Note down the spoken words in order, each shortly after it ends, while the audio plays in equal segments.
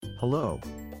Hello.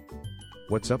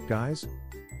 What's up, guys?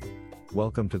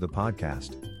 Welcome to the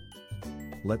podcast.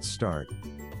 Let's start.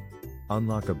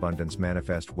 Unlock abundance,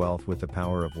 manifest wealth with the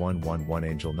power of 111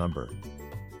 angel number.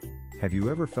 Have you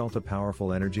ever felt a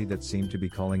powerful energy that seemed to be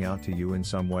calling out to you in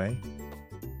some way?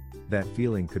 That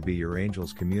feeling could be your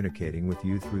angels communicating with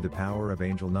you through the power of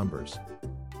angel numbers.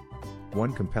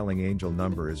 One compelling angel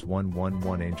number is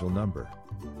 111 angel number.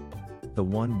 The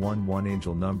 111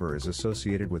 angel number is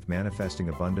associated with manifesting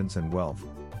abundance and wealth,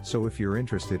 so if you're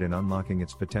interested in unlocking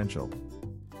its potential,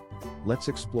 let's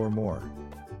explore more.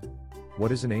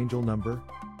 What is an angel number?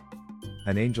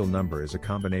 An angel number is a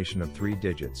combination of 3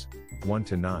 digits, 1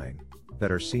 to 9,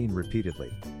 that are seen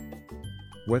repeatedly.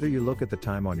 Whether you look at the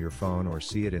time on your phone or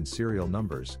see it in serial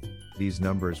numbers, these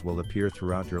numbers will appear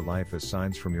throughout your life as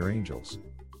signs from your angels.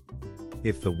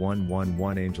 If the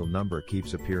 111 angel number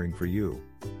keeps appearing for you,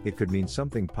 it could mean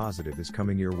something positive is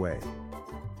coming your way.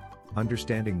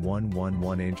 Understanding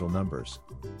 111 angel numbers.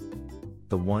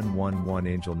 The 111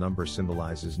 angel number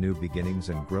symbolizes new beginnings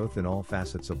and growth in all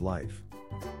facets of life.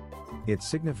 It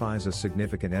signifies a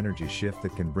significant energy shift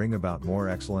that can bring about more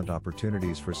excellent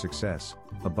opportunities for success,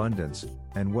 abundance,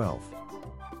 and wealth.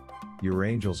 Your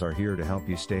angels are here to help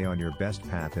you stay on your best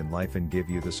path in life and give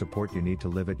you the support you need to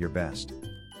live at your best.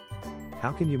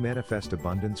 How can you manifest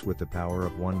abundance with the power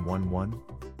of 111?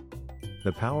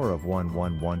 The power of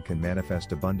 111 can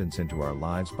manifest abundance into our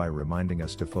lives by reminding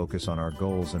us to focus on our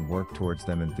goals and work towards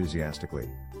them enthusiastically.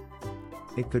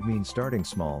 It could mean starting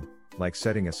small, like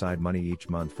setting aside money each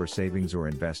month for savings or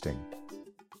investing.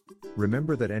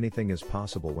 Remember that anything is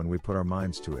possible when we put our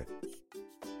minds to it.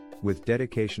 With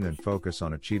dedication and focus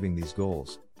on achieving these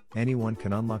goals, anyone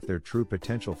can unlock their true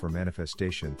potential for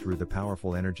manifestation through the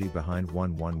powerful energy behind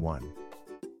 111.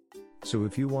 So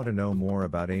if you want to know more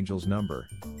about Angel's number,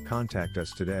 contact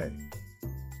us today.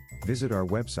 Visit our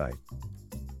website,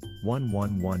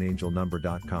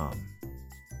 111angelnumber.com.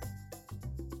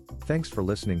 Thanks for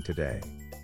listening today.